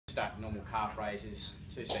Start normal calf raises,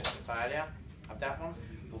 2 sets to failure. Of that one,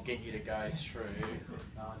 we'll get you to go through.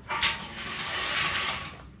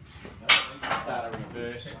 Start a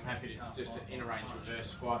reverse. I'm happy to just an inner range reverse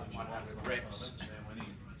squat, 100 reps.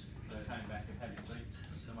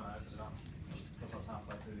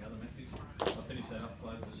 I'll finish that up,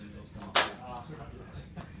 close it, and it'll come up.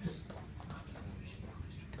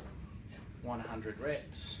 100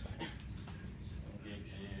 reps. We'll give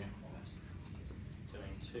you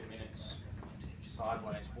doing 2 minutes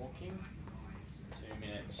sideways walking, 2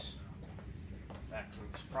 minutes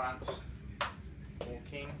backwards front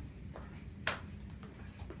walking,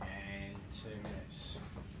 and 2 minutes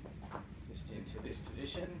just into this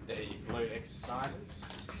position. They're your glute exercises.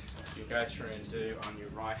 You'll go through and do on your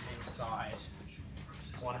right hand side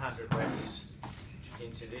 100 reps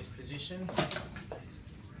into this position.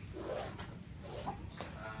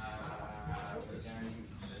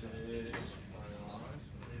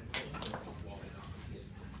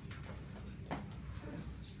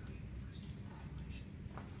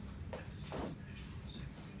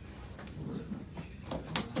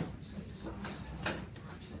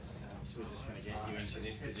 So we're just going to get you into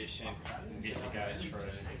this position and get you to go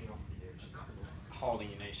through. Holding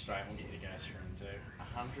your knees straight, we'll get you to go through and do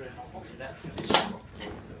 100 into that position.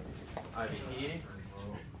 Over here,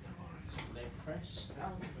 leg press. It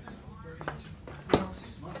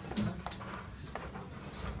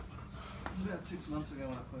was about 6 months ago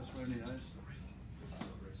when I first went in those.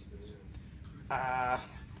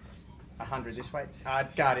 100 this way.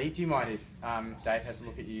 Gardy, do you mind if Dave has a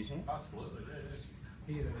look at using it? Absolutely.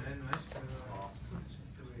 Here, man, mate. So,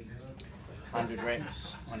 100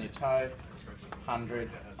 reps on your toe, 100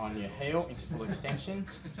 on your heel into full extension.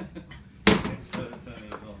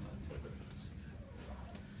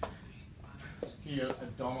 Your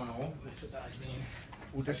abdominal, we'll put those in.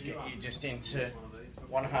 We'll just get you just into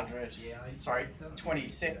 100, sorry,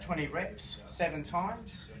 20 reps, 7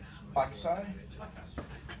 times, like so.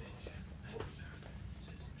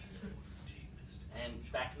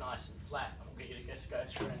 And back nice and flat. We'll get you to just go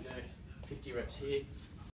through and do 50 reps here.